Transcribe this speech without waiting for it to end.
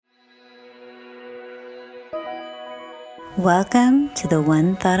Welcome to the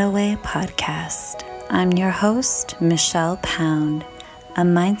One Thought Away podcast. I'm your host, Michelle Pound, a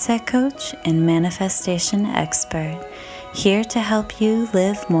mindset coach and manifestation expert, here to help you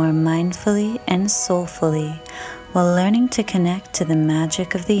live more mindfully and soulfully while learning to connect to the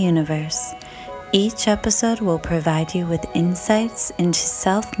magic of the universe. Each episode will provide you with insights into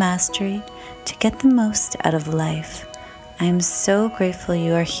self-mastery to get the most out of life. I'm so grateful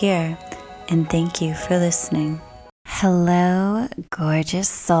you are here, and thank you for listening. Hello, gorgeous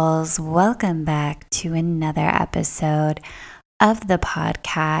souls. Welcome back to another episode of the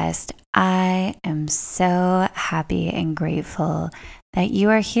podcast. I am so happy and grateful that you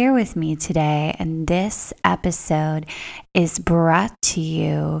are here with me today. And this episode is brought to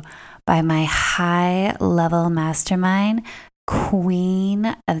you by my high-level mastermind,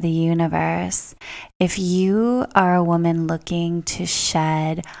 Queen of the Universe. If you are a woman looking to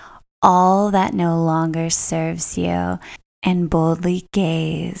shed all that no longer serves you and boldly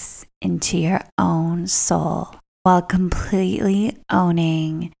gaze into your own soul while completely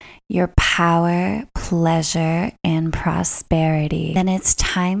owning your power, pleasure, and prosperity, then it's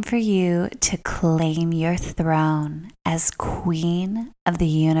time for you to claim your throne as Queen of the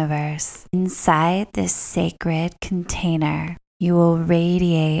Universe. Inside this sacred container, you will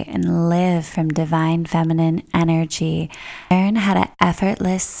radiate and live from divine feminine energy. Learn how to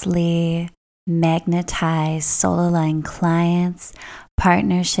effortlessly magnetize soul-aligned clients,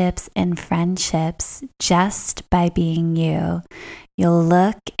 partnerships, and friendships just by being you. You'll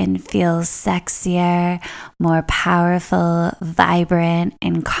look and feel sexier, more powerful, vibrant,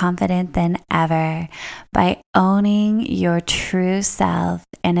 and confident than ever by owning your true self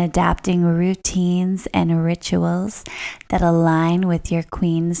and adapting routines and rituals that align with your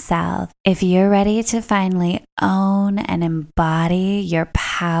queen self. If you're ready to finally own and embody your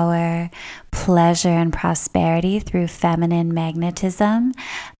power, pleasure, and prosperity through feminine magnetism,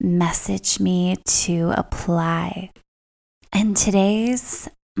 message me to apply. And today's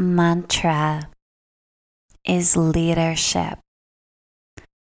mantra is leadership.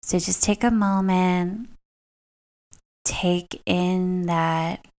 So just take a moment, take in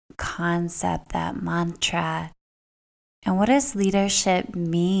that concept, that mantra. And what does leadership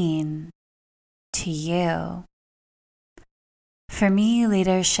mean to you? For me,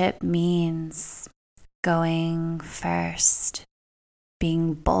 leadership means going first,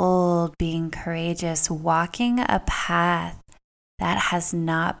 being bold, being courageous, walking a path that has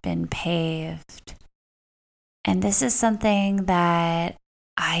not been paved. And this is something that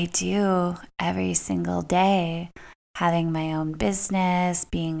I do every single day. Having my own business,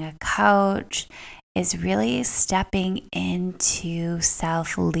 being a coach, is really stepping into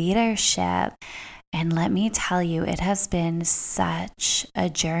self-leadership. And let me tell you, it has been such a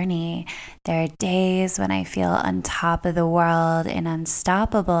journey. There are days when I feel on top of the world and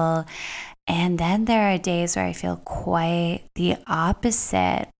unstoppable. And then there are days where I feel quite the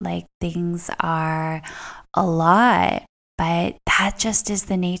opposite, like things are a lot. But that just is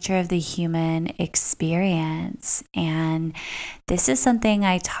the nature of the human experience. And this is something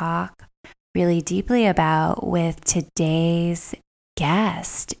I talk really deeply about with today's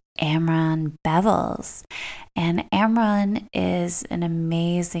guest, Amron Bevels. And Amron is an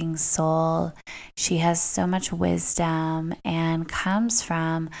amazing soul. She has so much wisdom and comes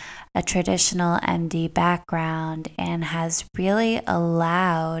from a traditional MD background and has really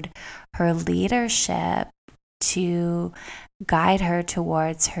allowed her leadership to guide her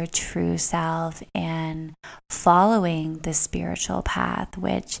towards her true self and following the spiritual path,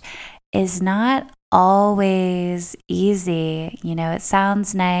 which is not always easy. You know, it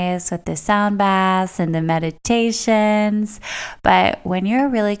sounds nice with the sound baths and the meditations, but when you're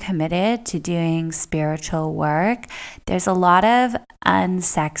really committed to doing spiritual work, there's a lot of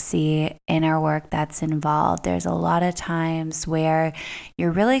unsexy inner work that's involved. There's a lot of times where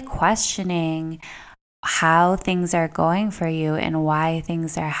you're really questioning how things are going for you and why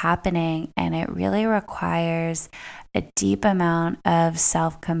things are happening, and it really requires a deep amount of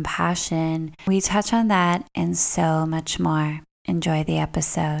self-compassion. We touch on that and so much more. Enjoy the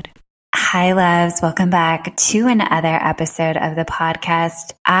episode. Hi, loves. Welcome back to another episode of the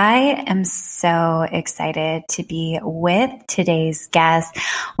podcast. I am so excited to be with today's guest,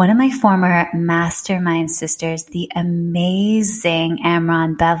 one of my former mastermind sisters, the amazing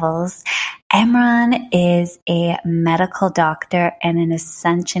Amron Bevels. Amron is a medical doctor and an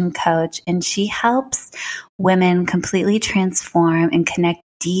ascension coach, and she helps women completely transform and connect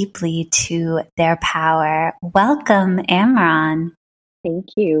deeply to their power. Welcome, Amron. Thank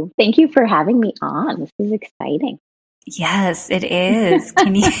you. Thank you for having me on. This is exciting. Yes, it is.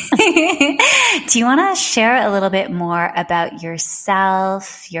 Can you do you want to share a little bit more about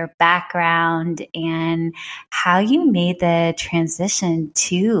yourself, your background, and how you made the transition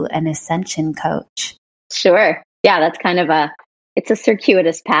to an ascension coach? Sure. Yeah, that's kind of it's a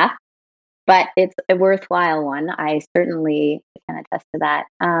circuitous path, but it's a worthwhile one. I certainly can attest to that.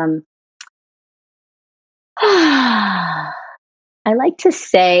 I like to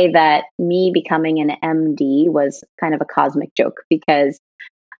say that me becoming an MD was kind of a cosmic joke because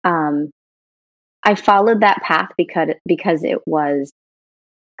um, I followed that path because it was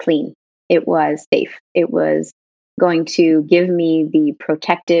clean, it was safe, it was going to give me the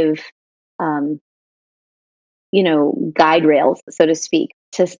protective, um, guide rails, so to speak,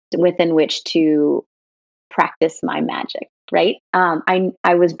 within which to practice my magic. Right.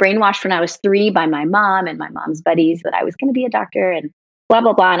 I was brainwashed when I was 3 by my mom and my mom's buddies that I was going to be a doctor and blah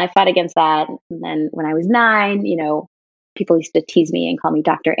blah blah, and I fought against that. And then when I was 9, people used to tease me and call me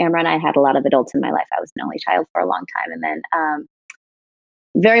Dr. Amran. I had a lot of adults in my life. I was an only child for a long time, and then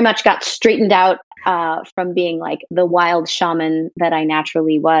very much got straightened out from being like the wild shaman that I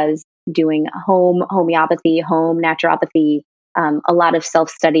naturally was, doing home homeopathy, home naturopathy, a lot of self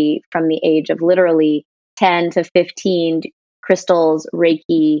study from the age of literally 10 to 15, crystals,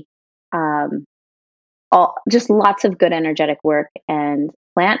 Reiki, um, just lots of good energetic work and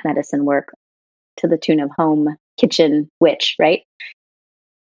plant medicine work to the tune of home kitchen witch, right?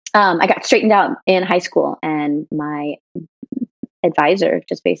 I got straightened out in high school, and my advisor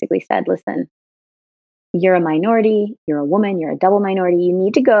just basically said, listen, you're a minority, you're a woman, you're a double minority. You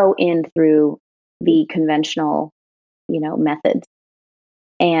need to go in through the conventional, methods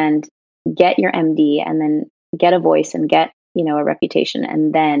and get your MD and then get a voice and get, a reputation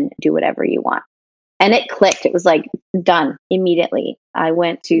and then do whatever you want. And it clicked. It was like done immediately. I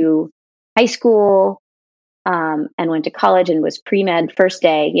went to high school and went to college and was pre med first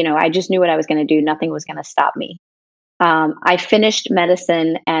day. I just knew what I was going to do. Nothing was going to stop me. I finished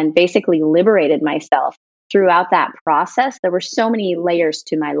medicine and basically liberated myself throughout that process. There were so many layers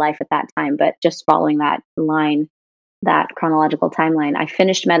to my life at that time, but just following that line, that chronological timeline, I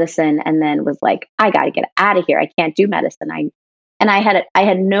finished medicine and then was like, I got to get out of here. I can't do medicine. I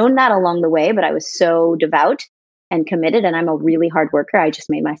had known that along the way, but I was so devout and committed, and I'm a really hard worker. I just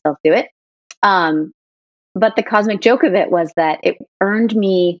made myself do it. Um, but the cosmic joke of it was that it earned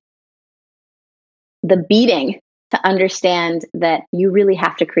me the beating to understand that you really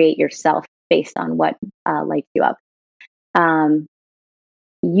have to create yourself based on what lights you up. Um,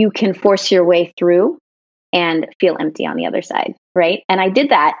 you can force your way through and feel empty on the other side, right? And I did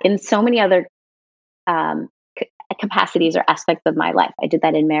that in so many other um, capacities or aspects of my life. I did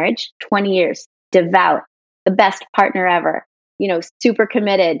that in marriage, 20 years, devout, the best partner ever, super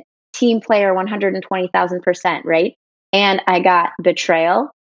committed, team player, 120,000%, right? And I got betrayal,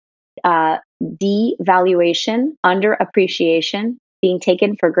 devaluation, underappreciation, being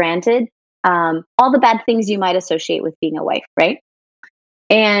taken for granted, all the bad things you might associate with being a wife, right?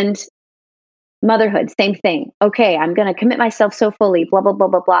 And motherhood, same thing. Okay, I'm going to commit myself so fully, blah, blah, blah,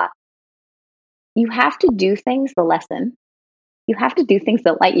 blah, blah. You have to do things, the lesson, you have to do things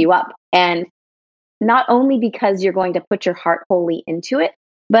that light you up. And not only because you're going to put your heart wholly into it,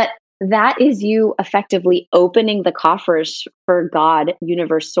 but that is you effectively opening the coffers for God,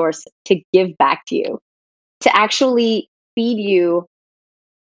 universe, source to give back to you, to actually feed you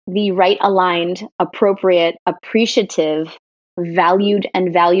the right aligned, appropriate, appreciative, valued,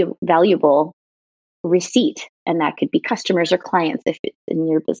 and valuable receipt. And that could be customers or clients if it's in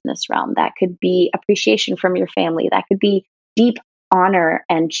your business realm. That could be appreciation from your family. That could be deep honor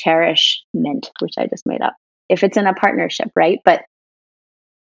and cherishment, which I just made up, if it's in a partnership, right? But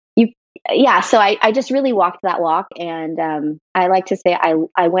you, yeah, so I just really walked that walk. And I like to say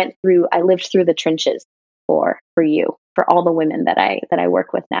I lived through the trenches for you, for all the women that I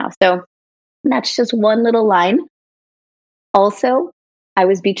work with now. So that's just one little line. Also, I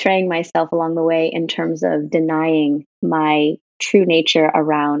was betraying myself along the way in terms of denying my true nature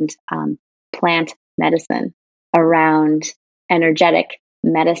around plant medicine, around energetic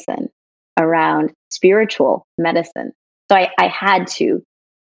medicine, around spiritual medicine. So I had to,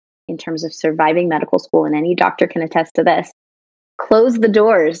 in terms of surviving medical school, and any doctor can attest to this, close the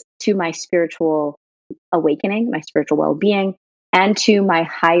doors to my spiritual awakening, my spiritual well being, and to my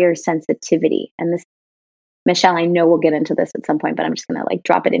higher sensitivity. And this, Michelle, I know we'll get into this at some point, but I'm just going to like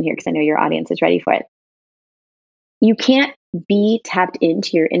drop it in here because I know your audience is ready for it. You can't be tapped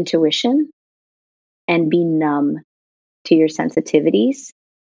into your intuition and be numb to your sensitivities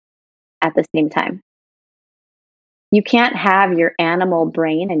at the same time. You can't have your animal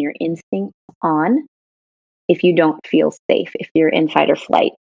brain and your instinct on if you don't feel safe, if you're in fight or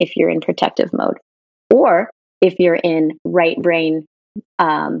flight, if you're in protective mode, or if you're in left brain,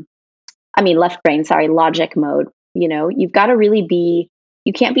 sorry, logic mode. You've got to really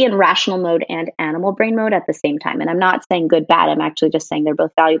you can't be in rational mode and animal brain mode at the same time. And I'm not saying good, bad. I'm actually just saying they're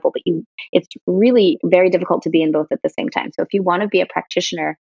both valuable, but it's really very difficult to be in both at the same time. So if you want to be a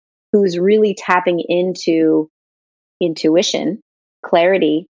practitioner who's really tapping into intuition,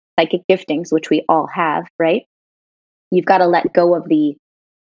 clarity, psychic giftings, which we all have, right? You've got to let go of the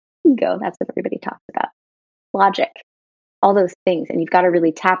ego. That's what everybody talks about. Logic, all those things. And you've got to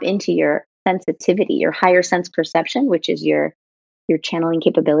really tap into your sensitivity, your higher sense perception, which is your channeling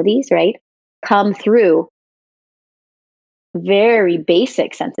capabilities, right? Come through very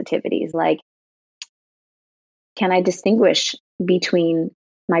basic sensitivities like, can I distinguish between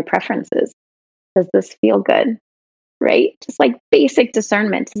my preferences? Does this feel good? Right? Just like basic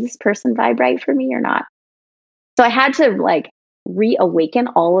discernment. Does this person vibe right for me or not? So I had to reawaken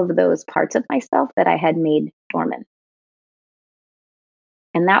all of those parts of myself that I had made dormant.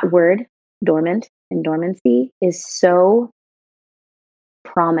 And that word, dormant and dormancy, is so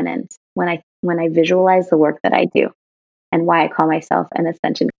prominent when I visualize the work that I do and why I call myself an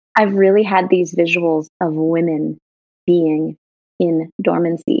ascension. I've really had these visuals of women being in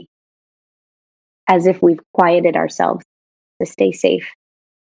dormancy, as if we've quieted ourselves to stay safe.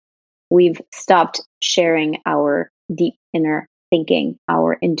 We've stopped sharing our deep inner thinking,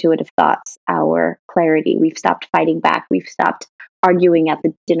 our intuitive thoughts, our clarity. We've stopped fighting back. We've stopped arguing at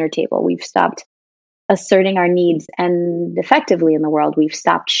the dinner table. We've stopped asserting our needs. And effectively in the world, we've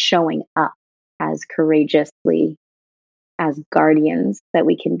stopped showing up as courageously, as guardians that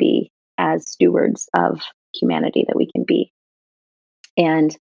we can be, as stewards of humanity that we can be.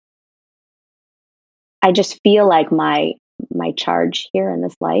 And I just feel like my charge here in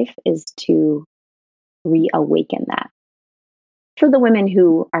this life is to reawaken that for the women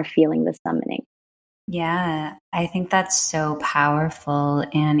who are feeling the summoning. Yeah, I think that's so powerful.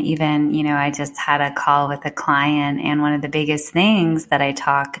 And even, I just had a call with a client, and one of the biggest things that I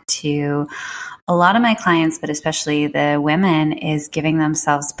talk to a lot of my clients, but especially the women, is giving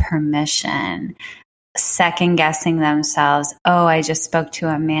themselves permission, second guessing themselves. Oh, I just spoke to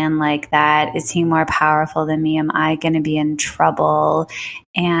a man like that. Is he more powerful than me? Am I going to be in trouble?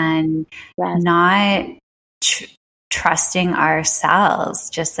 And not trusting ourselves.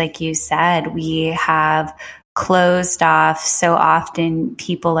 Just like you said, we have closed off. So often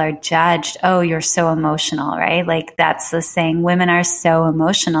people are judged. Oh, you're so emotional, right? Like that's the saying, women are so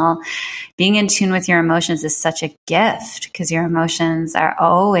emotional. Being in tune with your emotions is such a gift because your emotions are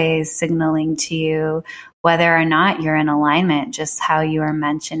always signaling to you whether or not you're in alignment, just how you were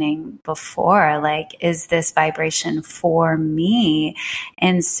mentioning before, like, is this vibration for me?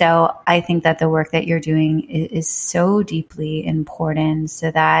 And so I think that the work that you're doing is so deeply important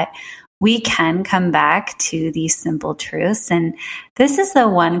so that we can come back to these simple truths. And this is the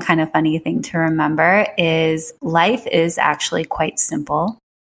one kind of funny thing to remember is life is actually quite simple.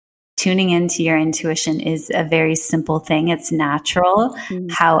 Tuning into your intuition is a very simple thing. It's natural.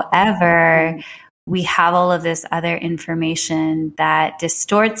 However, we have all of this other information that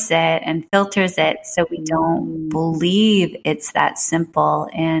distorts it and filters it so we don't believe it's that simple.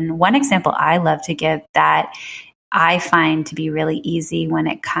 And one example I love to give that I find to be really easy when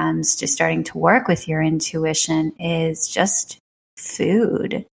it comes to starting to work with your intuition is just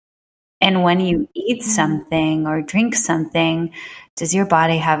food. And when you eat something or drink something, does your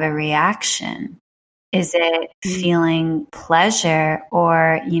body have a reaction? Is it feeling pleasure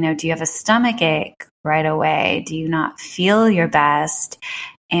or, do you have a stomach ache right away? Do you not feel your best?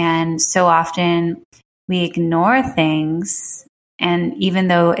 And so often we ignore things. And even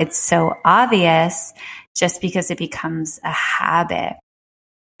though it's so obvious, just because it becomes a habit.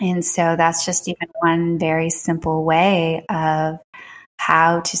 And so that's just even one very simple way of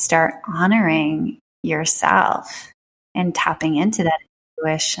how to start honoring yourself and tapping into that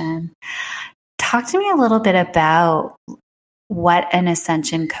intuition. Talk to me a little bit about what an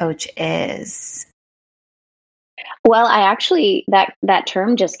ascension coach is. Well, I actually, that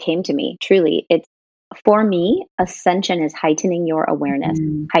term just came to me, truly. It's, for me, ascension is heightening your awareness,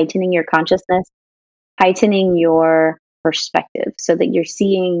 heightening your consciousness, heightening your perspective so that you're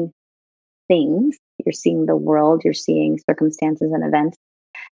seeing things, you're seeing the world, you're seeing circumstances and events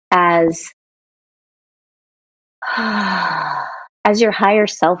as your higher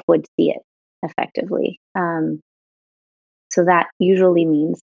self would see it effectively. So that usually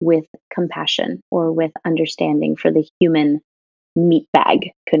means with compassion or with understanding for the human meat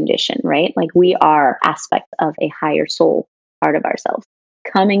bag condition, right? Like we are aspects of a higher soul part of ourselves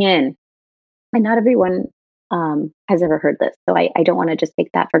coming in. And not everyone has ever heard this. So I don't want to just take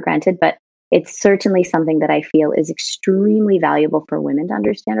that for granted, but it's certainly something that I feel is extremely valuable for women to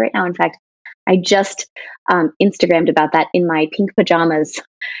understand right now. In fact, I just Instagrammed about that in my pink pajamas,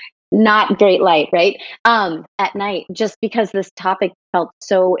 not great light, right? At night, just because this topic felt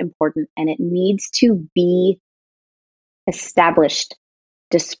so important and it needs to be established,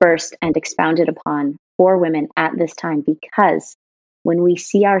 dispersed, and expounded upon for women at this time. Because when we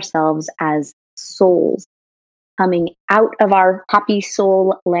see ourselves as souls coming out of our happy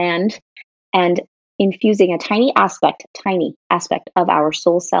soul land and infusing a tiny aspect of our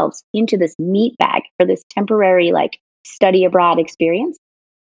soul selves into this meat bag for this temporary, like, study abroad experience,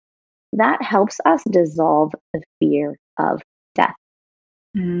 that helps us dissolve the fear of death.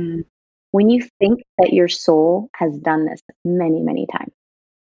 Mm. When you think that your soul has done this many, many times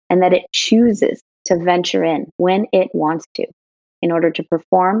and that it chooses to venture in when it wants to in order to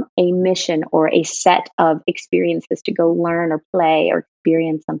perform a mission or a set of experiences to go learn or play or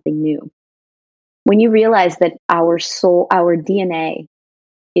experience something new, when you realize that our soul, our DNA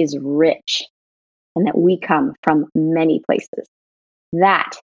is rich and that we come from many places,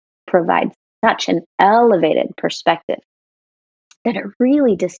 that provides such an elevated perspective that it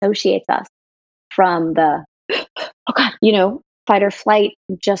really dissociates us from the, oh God, fight or flight,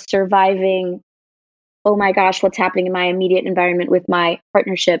 just surviving. Oh my gosh, what's happening in my immediate environment with my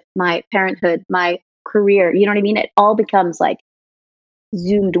partnership, my parenthood, my career? You know what I mean? It all becomes like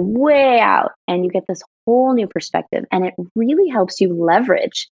zoomed way out, and you get this whole new perspective. And it really helps you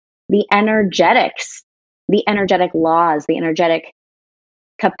leverage the energetics, the energetic laws, the energetic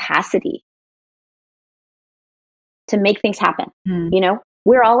capacity to make things happen.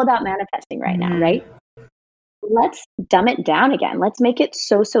 We're all about manifesting right now, right? Let's dumb it down again. Let's make it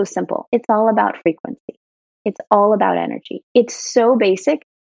so simple. It's all about frequency. It's all about energy. It's so basic,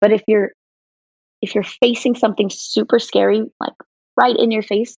 but if you're facing something super scary, like right in your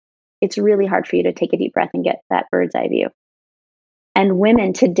face, it's really hard for you to take a deep breath and get that bird's eye view. And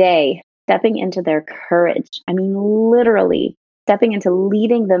women today stepping into their courage, I mean, literally stepping into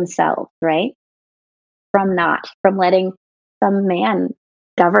leading themselves, right? From letting some man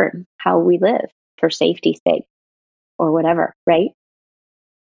govern how we live for safety's sake or whatever, right?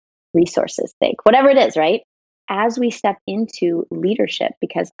 Resources sake, whatever it is, right? As we step into leadership,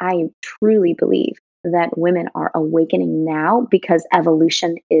 because I truly believe that women are awakening now because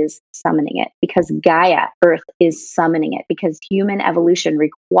evolution is summoning it, because Gaia, Earth, is summoning it, because human evolution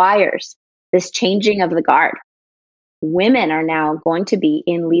requires this changing of the guard. Women are now going to be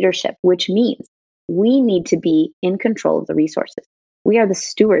in leadership, which means we need to be in control of the resources. We are the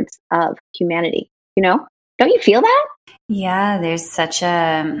stewards of humanity. Don't you feel that? Yeah, there's such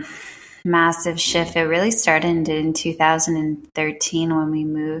a massive shift. It really started in 2013 when we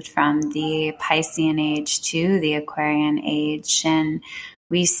moved from the Piscean age to the Aquarian age. And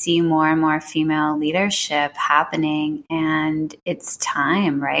we see more and more female leadership happening, and it's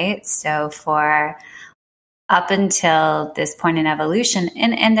time, right? So for up until this point in evolution,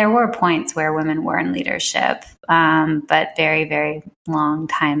 and there were points where women were in leadership, but very, very long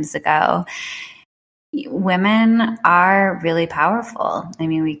times ago. Women are really powerful. I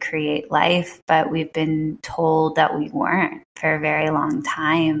mean, we create life, but we've been told that we weren't for a very long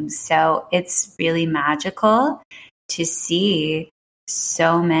time. So it's really magical to see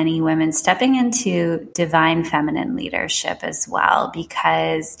so many women stepping into divine feminine leadership as well,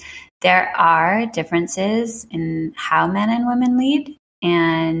 because there are differences in how men and women lead.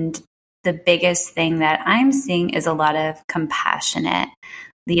 And the biggest thing that I'm seeing is a lot of compassionate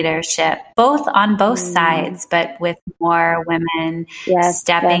leadership, on both sides, but with more women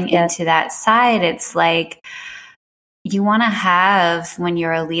stepping into that side. It's like you want to have, when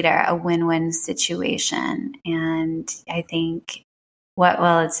you're a leader, a win-win situation. And I think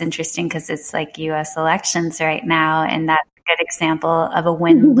it's interesting because it's like US elections right now, and that's a good example of a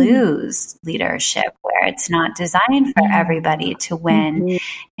win-lose leadership where it's not designed for everybody to win.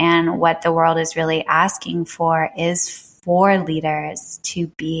 And what the world is really asking for is for leaders to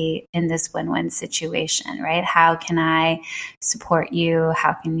be in this win-win situation, right? How can I support you?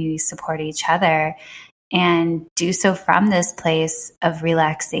 How can you support each other? And do so from this place of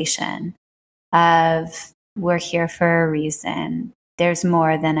relaxation, of we're here for a reason. There's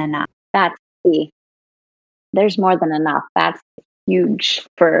more than enough. That's key. There's more than enough. That's huge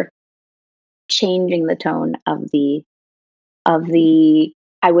for changing the tone of the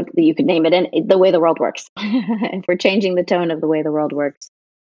you could name it in the way the world works. If we're changing the tone of the way the world works,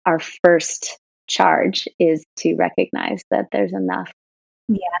 our first charge is to recognize that there's enough.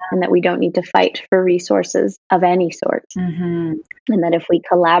 And that we don't need to fight for resources of any sort. And that if we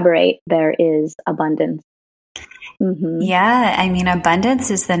collaborate, there is abundance. Yeah, I mean,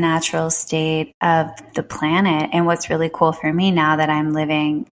 abundance is the natural state of the planet. And what's really cool for me now that I'm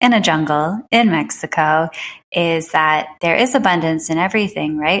living in a jungle in Mexico is that there is abundance in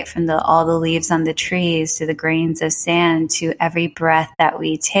everything, right? From all the leaves on the trees to the grains of sand to every breath that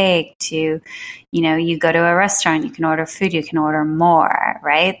we take to, you go to a restaurant, you can order food, you can order more,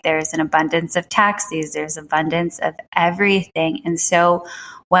 right? There's an abundance of taxis, there's abundance of everything. And so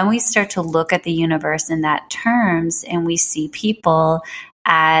when we start to look at the universe in that terms and we see people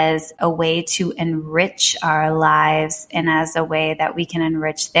as a way to enrich our lives and as a way that we can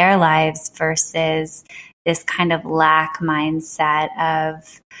enrich their lives versus this kind of lack mindset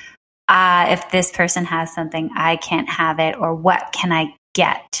of, if this person has something, I can't have it, or what can I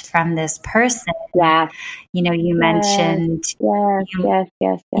get from this person? Yeah. You mentioned,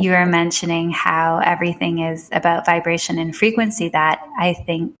 you were mentioning how everything is about vibration and frequency. That I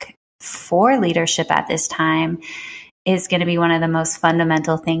think for leadership at this time is going to be one of the most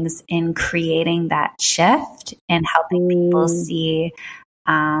fundamental things in creating that shift and helping people see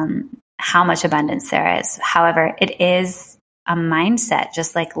how much abundance there is. However, it is a mindset,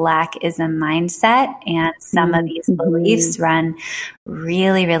 just like lack is a mindset. And some of these beliefs run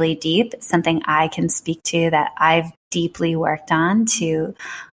really, really deep. It's something I can speak to that I've deeply worked on to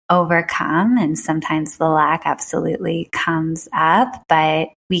overcome. And sometimes the lack absolutely comes up, but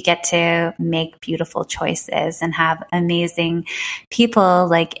we get to make beautiful choices and have amazing people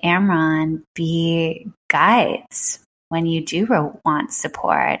like Amron be guides when you do want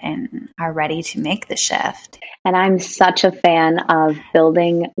support and are ready to make the shift. And I'm such a fan of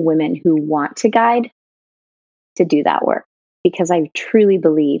building women who want to guide to do that work, because I truly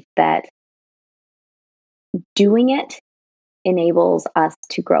believe that doing it enables us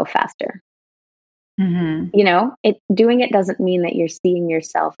to grow faster. Doing it doesn't mean that you're seeing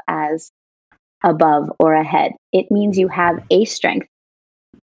yourself as above or ahead. It means you have a strength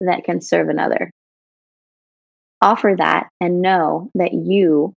that can serve another. Offer that and know that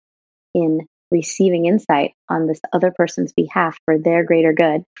you, in receiving insight on this other person's behalf for their greater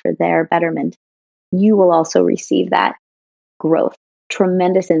good, for their betterment, you will also receive that growth,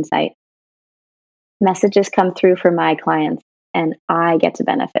 tremendous insight. Messages come through for my clients, and I get to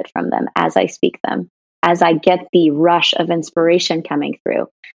benefit from them as I speak them, as I get the rush of inspiration coming through,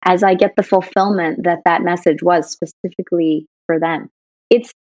 as I get the fulfillment that message was specifically for them.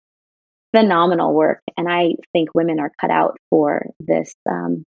 It's phenomenal work. And I think women are cut out for this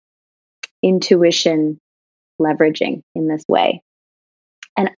intuition leveraging in this way.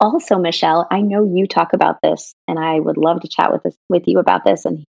 And also, Michelle, I know you talk about this, and I would love to chat with you about this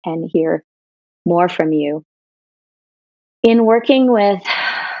and hear more from you. In working with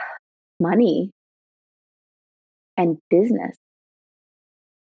money and business,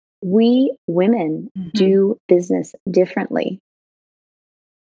 we women do business differently.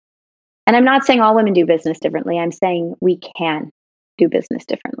 And I'm not saying all women do business differently. I'm saying we can do business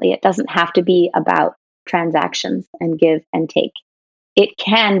differently. It doesn't have to be about transactions and give and take. It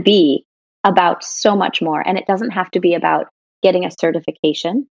can be about so much more. And it doesn't have to be about getting a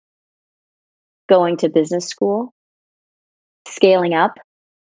certification, going to business school, scaling up,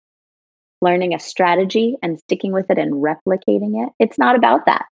 learning a strategy and sticking with it and replicating it. It's not about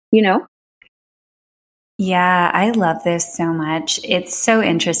that, Yeah, I love this so much. It's so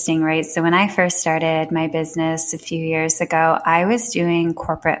interesting, right? So when I first started my business a few years ago, I was doing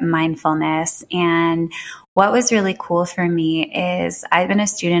corporate mindfulness. And what was really cool for me is I've been a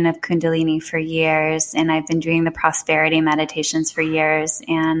student of Kundalini for years, and I've been doing the prosperity meditations for years.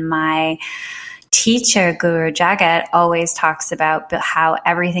 And my teacher, Guru Jagat, always talks about how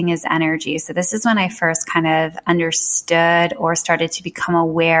everything is energy. So this is when I first kind of understood or started to become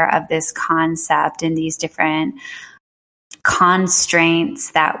aware of this concept and these different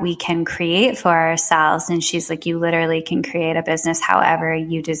constraints that we can create for ourselves. And she's like, you literally can create a business however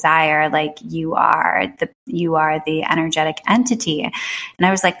you desire. Like you are the energetic entity. And I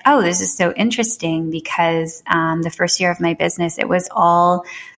was like, oh, this is so interesting, because the first year of my business, it was all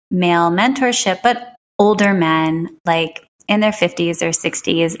male mentorship, but older men, like in their 50s or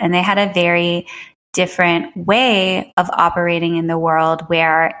 60s. And they had a very different way of operating in the world,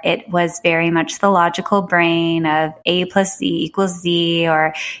 where it was very much the logical brain of A plus Z equals Z,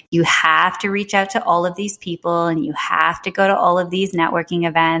 or you have to reach out to all of these people and you have to go to all of these networking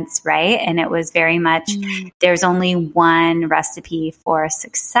events, right? And it was very much, there's only one recipe for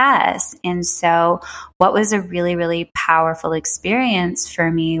success. And so what was a really, really powerful experience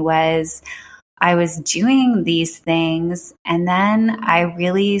for me was I was doing these things, and then I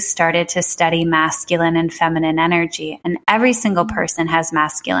really started to study masculine and feminine energy. And every single person has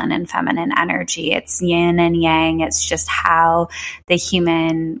masculine and feminine energy. It's yin and yang. It's just how the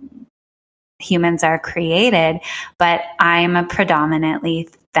humans are created. But I'm a predominantly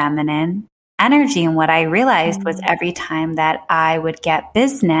feminine energy. And what I realized was every time that I would get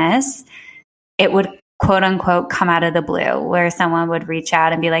business, it would quote unquote come out of the blue, where someone would reach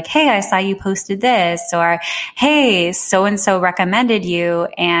out and be like, hey, I saw you posted this, or hey, so-and-so recommended you.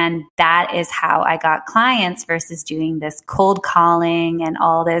 And that is how I got clients, versus doing this cold calling and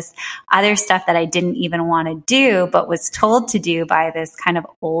all this other stuff that I didn't even want to do, but was told to do by this kind of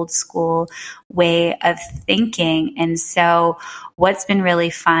old school way of thinking. And so what's been really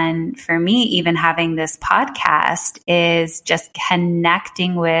fun for me, even having this podcast, is just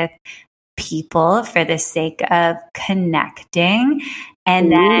connecting with people for the sake of connecting,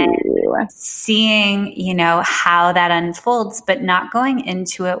 and then seeing, how that unfolds, but not going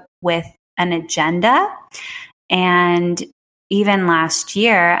into it with an agenda. And even last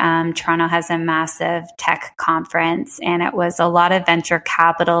year, Toronto has a massive tech conference, and it was a lot of venture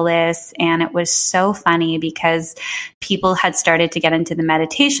capitalists. And it was so funny because people had started to get into the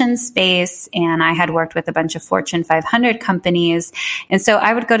meditation space, and I had worked with a bunch of Fortune 500 companies. And so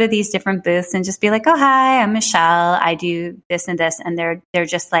I would go to these different booths and just be like, oh, hi, I'm Michelle. I do this and this. And they're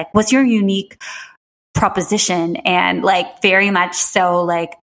just like, what's your unique proposition? And like, very much so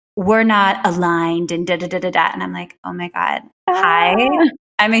like, we're not aligned and da-da-da-da-da. And I'm like, oh my God, hi,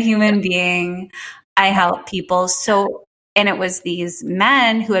 I'm a human being. I help people. So, and it was these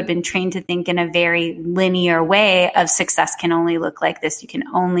men who had been trained to think in a very linear way of success can only look like this. You can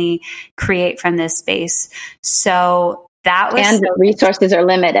only create from this space. So that was— And resources are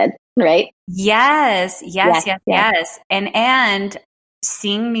limited, right? Yes. And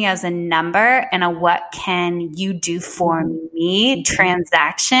seeing me as a number and a what can you do for me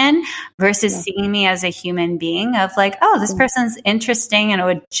transaction, versus seeing me as a human being of like, oh, this person's interesting, and it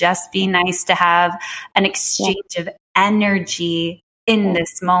would just be nice to have an exchange of energy in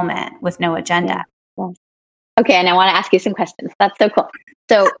this moment with no agenda. Okay, and I want to ask you some questions. That's so cool.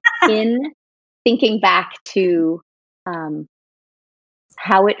 So in thinking back to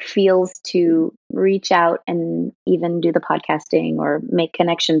how it feels to reach out and even do the podcasting or make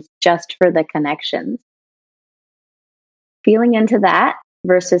connections just for the connections, feeling into that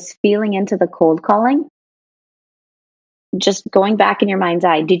versus feeling into the cold calling, just going back in your mind's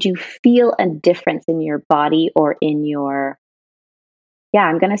eye, did you feel a difference in your body or in your—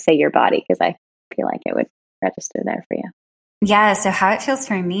 I'm going to say your body because I feel like it would register there for you. Yeah. So how it feels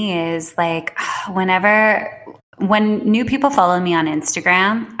for me is like when new people follow me on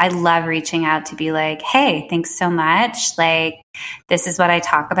Instagram, I love reaching out to be like, hey, thanks so much. Like, this is what I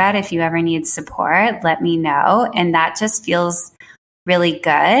talk about. If you ever need support, let me know. And that just feels really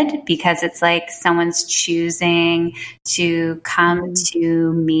good because it's like someone's choosing to come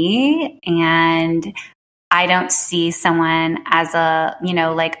to me, and I don't see someone as a,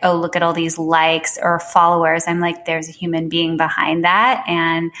 like, oh, look at all these likes or followers. I'm like, there's a human being behind that,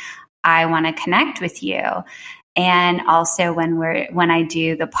 and I want to connect with you. And also when I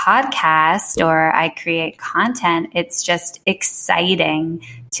do the podcast or I create content, it's just exciting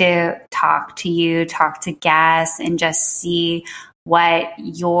to talk to you, talk to guests, and just see what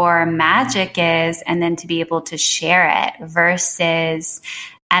your magic is, and then to be able to share it, versus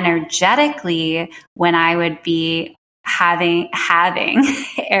energetically when I would be having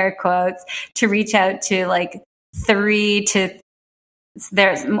air quotes to reach out to like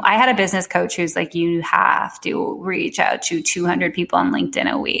I had a business coach who's like, you have to reach out to 200 people on LinkedIn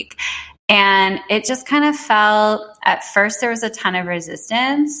a week. And it just kind of felt, at first there was a ton of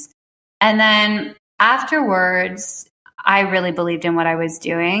resistance. And then afterwards, I really believed in what I was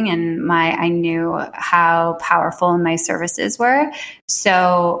doing, and I knew how powerful my services were.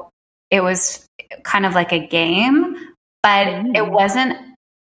 So it was kind of like a game, but it wasn't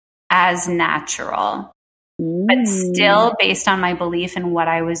as natural. But still, based on my belief in what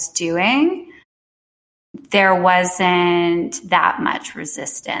I was doing, there wasn't that much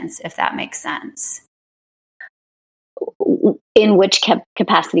resistance, if that makes sense. In which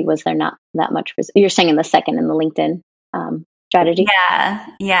capacity was there not that much resistance? You're saying in the LinkedIn strategy?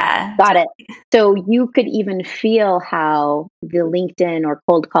 Yeah. Got it. So you could even feel how the LinkedIn or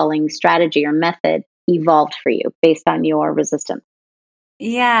cold calling strategy or method evolved for you based on your resistance.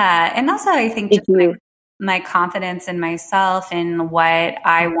 Yeah. And also I think my confidence in myself and what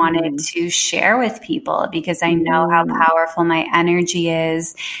I wanted to share with people, because I know how powerful my energy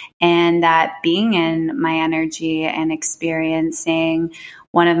is, and that being in my energy and experiencing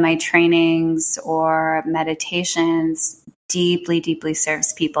one of my trainings or meditations deeply, deeply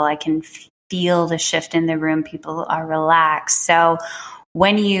serves people. I can feel the shift in the room. People are relaxed. So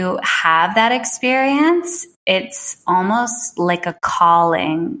when you have that experience, it's almost like a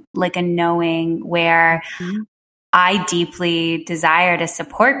calling, like a knowing where I deeply desire to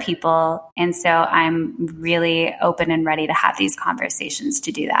support people. And so I'm really open and ready to have these conversations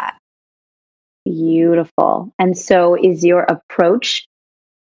to do that. Beautiful. And so is your approach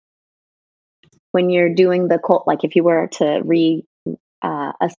when you're doing the cold, like if you were to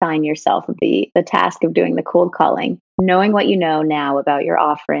assign yourself the task of doing the cold calling, knowing what you know now about your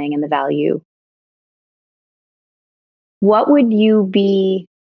offering and the value, what would you be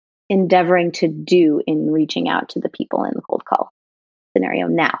endeavoring to do in reaching out to the people in the cold call scenario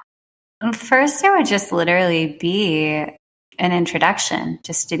now? First, it would just literally be an introduction,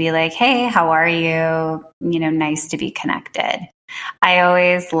 just to be like, hey, how are you? Nice to be connected. I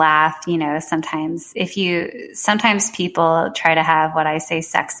always laugh, sometimes people try to have what I say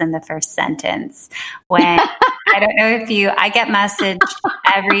sex in the first sentence when I don't know if I get messaged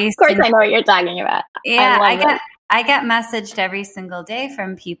every Of course I know what you're talking about. Yeah, I get messaged every single day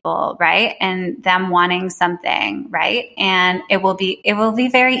from people, right? And them wanting something, right? And it will be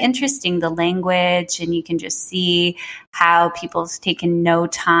very interesting, the language, and you can just see how people's taken no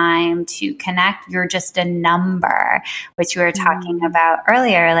time to connect. You're just a number, which we were talking about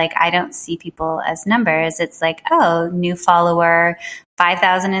earlier. Like, I don't see people as numbers. It's like, oh, new follower,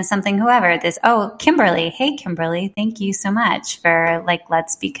 5,000 and something, whoever this. Oh, Kimberly. Hey, Kimberly. Thank you so much for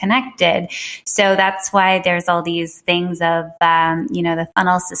let's be connected. So that's why there's all these things of, the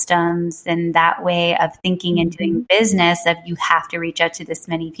funnel systems and that way of thinking and doing business of you have to reach out to this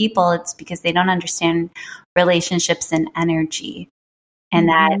many people. It's because they don't understand relationships and energy and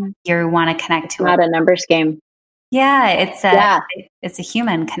that you want to connect to not a numbers game. Yeah. It's a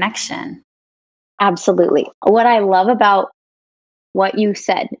human connection. Absolutely. What I love about what you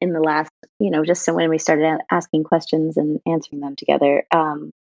said in the last, just so when we started asking questions and answering them together,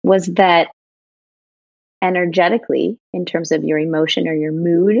 was that energetically, in terms of your emotion or your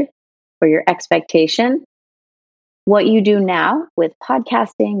mood or your expectation, what you do now with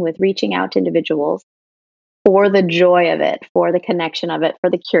podcasting, with reaching out to individuals for the joy of it, for the connection of it, for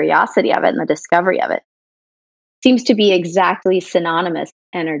the curiosity of it and the discovery of it, seems to be exactly synonymous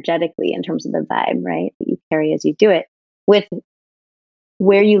energetically in terms of the vibe, right, that you carry as you do it, with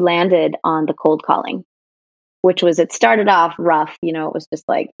where you landed on the cold calling, which was, it started off rough. It was just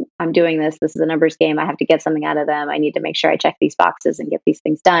like, I'm doing this. This is a numbers game. I have to get something out of them. I need to make sure I check these boxes and get these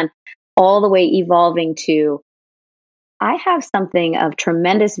things done, all the way evolving to, I have something of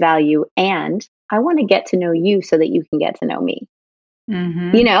tremendous value and I want to get to know you so that you can get to know me.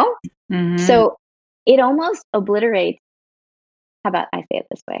 So it almost obliterates, how about I say it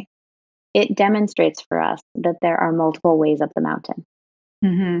this way? It demonstrates for us that there are multiple ways up the mountain.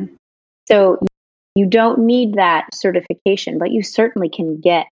 So you don't need that certification, but you certainly can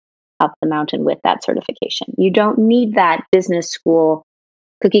get up the mountain with that certification. You don't need that business school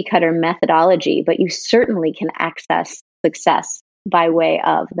cookie cutter methodology, but you certainly can access success by way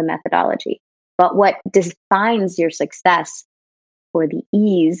of the methodology. But what defines your success for the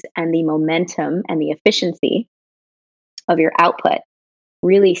ease and the momentum and the efficiency of your output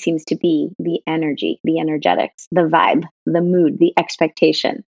really seems to be the energy, the energetics, the vibe, the mood, the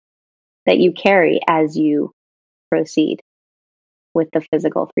expectation that you carry as you proceed with the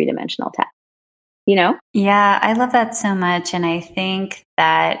physical three-dimensional task. Yeah, I love that so much. And I think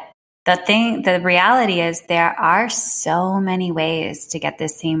that the reality is there are so many ways to get the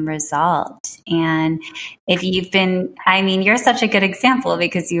same result. And if you're such a good example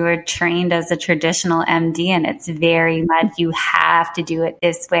because you were trained as a traditional MD, and it's very much, you have to do it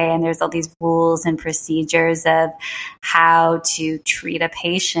this way. And there's all these rules and procedures of how to treat a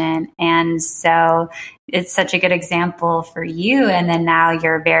patient. And so it's such a good example for you. And then now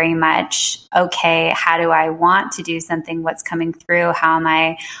you're very much, okay, how do I want to do something? What's coming through? How am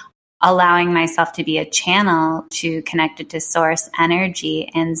I allowing myself to be a channel to connect it to source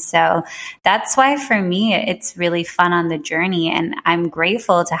energy? And so that's why for me, it's really fun on the journey. And I'm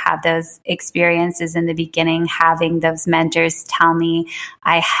grateful to have those experiences in the beginning, having those mentors tell me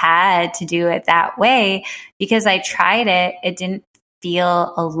I had to do it that way because I tried it. It didn't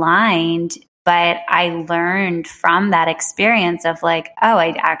feel aligned. But I learned from that experience of like, oh,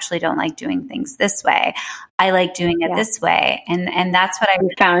 I actually don't like doing things this way. I like doing it this way. And that's what you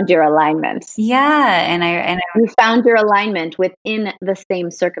found your alignment. Yeah. And you found your alignment within the same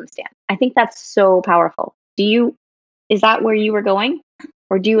circumstance. I think that's so powerful. Is that where you were going?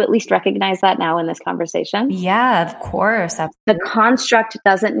 Or do you at least recognize that now in this conversation? Yeah, of course. The Absolutely. construct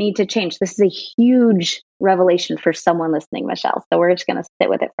doesn't need to change. This is a huge revelation for someone listening, Michelle. So we're just going to sit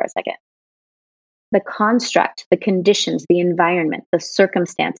with it for a second. The construct, the conditions, the environment, the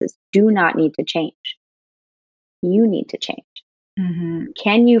circumstances do not need to change. You need to change. Mm-hmm.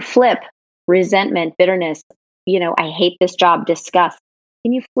 Can you flip resentment, bitterness, I hate this job, disgust?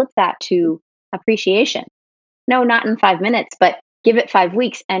 Can you flip that to appreciation? No, not in 5 minutes, but give it 5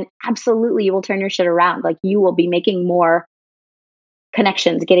 weeks and absolutely you will turn your shit around. Like you will be making more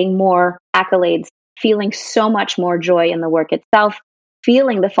connections, getting more accolades, feeling so much more joy in the work itself,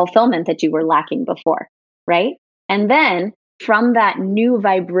 feeling the fulfillment that you were lacking before, right? And then from that new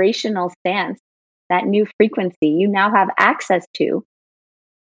vibrational stance, that new frequency, you now have access to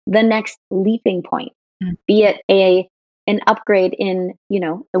the next leaping point, be it an upgrade in,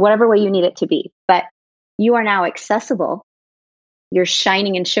 whatever way you need it to be. But you are now accessible. You're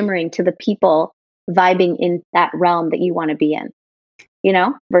shining and shimmering to the people vibing in that realm that you want to be in,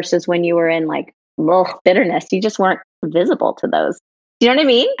 versus when you were in like bitterness, you just weren't visible to those. Do you know what I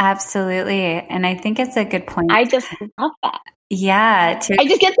mean? Absolutely. And I think it's a good point. I just love that. Yeah. I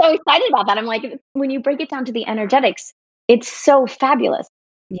just get so excited about that. I'm like, when you break it down to the energetics, it's so fabulous.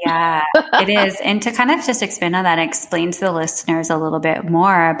 Yeah, it is. And to kind of just expand on that, explain to the listeners a little bit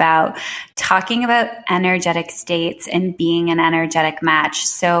more about talking about energetic states and being an energetic match.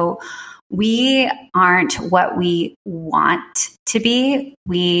 So we aren't what we want to be.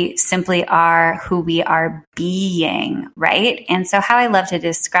 We simply are who we are being, right? And so how I love to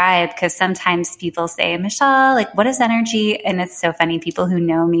describe, because sometimes people say, Michelle, like, what is energy? And it's so funny. People who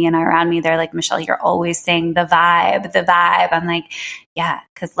know me and are around me, they're like, Michelle, you're always saying the vibe, the vibe. I'm like, yeah,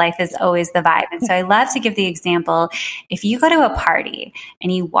 because life is always the vibe. And so I love to give the example. If you go to a party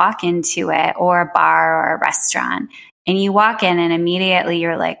and you walk into it, or a bar or a restaurant, and you walk in and immediately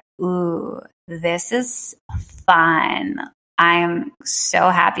you're like, ooh, this is fun. I'm so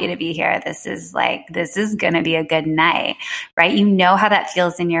happy to be here. This is going to be a good night, right? You know how that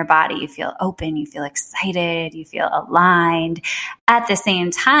feels in your body. You feel open, you feel excited, you feel aligned. At the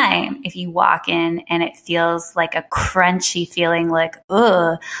same time, if you walk in and it feels like a crunchy feeling, like,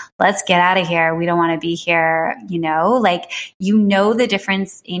 ugh, let's get out of here. We don't want to be here, the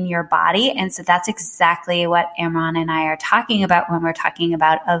difference in your body. And so that's exactly what Imran and I are talking about when we're talking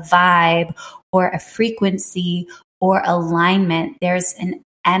about a vibe or a frequency or alignment. There's an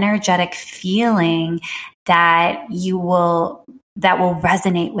energetic feeling that will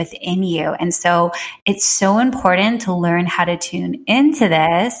resonate within you. And so it's so important to learn how to tune into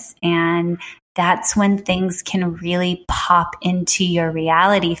this. And that's when things can really pop into your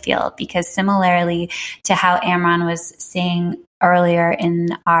reality field. Because similarly to how Amron was saying earlier in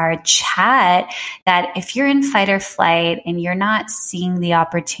our chat, that if you're in fight or flight and you're not seeing the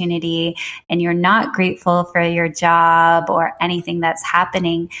opportunity and you're not grateful for your job or anything that's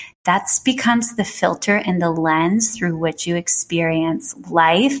happening, that becomes the filter and the lens through which you experience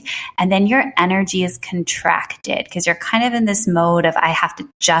life. And then your energy is contracted because you're kind of in this mode of, I have to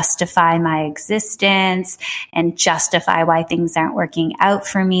justify my existence and justify why things aren't working out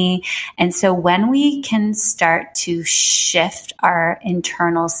for me. And so when we can start to shift our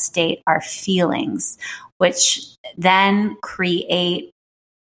internal state, our feelings, which then create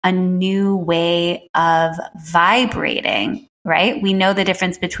a new way of vibrating, right? We know the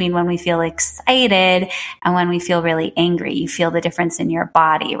difference between when we feel excited and when we feel really angry. You feel the difference in your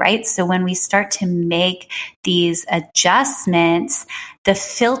body, right? So when we start to make these adjustments, the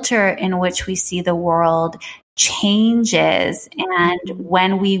filter in which we see the world changes. And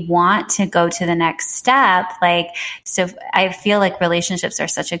when we want to go to the next step, so I feel like relationships are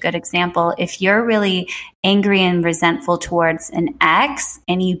such a good example. If you're really angry and resentful towards an ex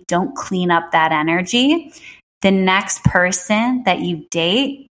and you don't clean up that energy, the next person that you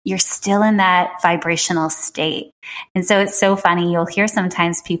date, you're still in that vibrational state. And so it's so funny. You'll hear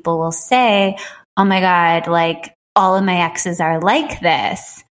sometimes people will say, oh my God, like all of my exes are like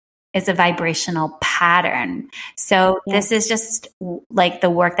this. It's a vibrational pattern. So this is just like the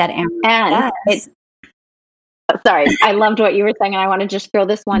work that Amber does. Sorry, I loved what you were saying, and I want to just throw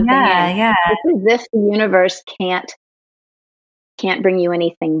this one thing in. Yeah. It's as if the universe can't bring you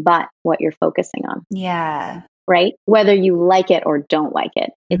anything but what you're focusing on. Yeah. Right? Whether you like it or don't like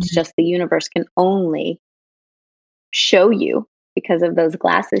it. It's just the universe can only show you because of those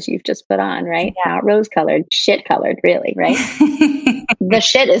glasses you've just put on, right? Yeah. Not rose-colored, shit-colored, really, right? The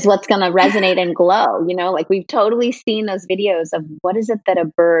shit is what's going to resonate and glow, like we've totally seen those videos of what is it that a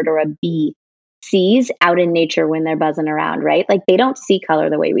bird or a bee sees out in nature when they're buzzing around, right? Like they don't see color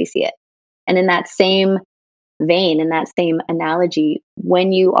the way we see it. And in that same vein, in that same analogy,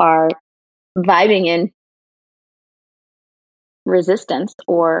 when you are vibing in resistance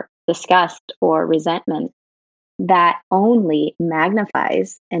or disgust or resentment, that only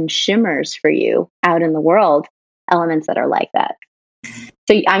magnifies and shimmers for you out in the world elements that are like that.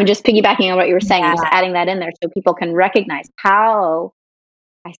 So I'm just piggybacking on what you were saying and just Yeah. adding that in there so people can recognize how,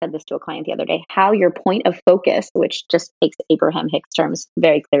 I said this to a client the other day, how your point of focus, which just takes Abraham Hicks terms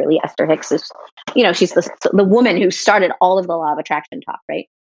very clearly. Esther Hicks is, she's the woman who started all of the law of attraction talk, right?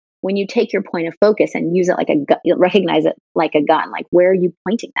 When you take your point of focus and use it like a gun, you'll recognize it like a gun. Like, where are you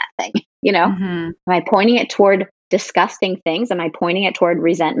pointing that thing? Mm-hmm. Am I pointing it toward disgusting things? Am I pointing it toward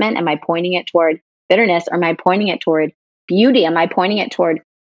resentment? Am I pointing it toward bitterness? Or am I pointing it toward beauty? Am I pointing it toward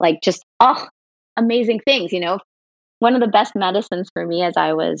like just, amazing things? One of the best medicines for me as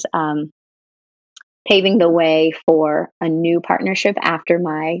I was paving the way for a new partnership after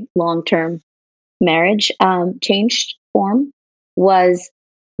my long-term marriage changed form was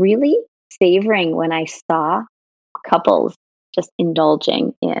really savoring when I saw couples just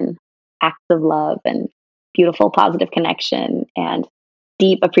indulging in acts of love and beautiful positive connection and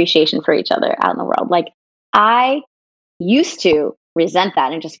deep appreciation for each other out in the world. Like, I used to resent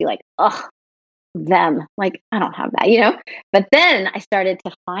that and just be like, oh, them. Like, I don't have that. But then I started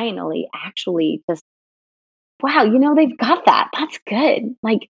to finally actually just, wow, they've got that. That's good.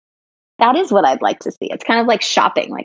 Like, that is what I'd like to see. It's kind of like shopping. Like,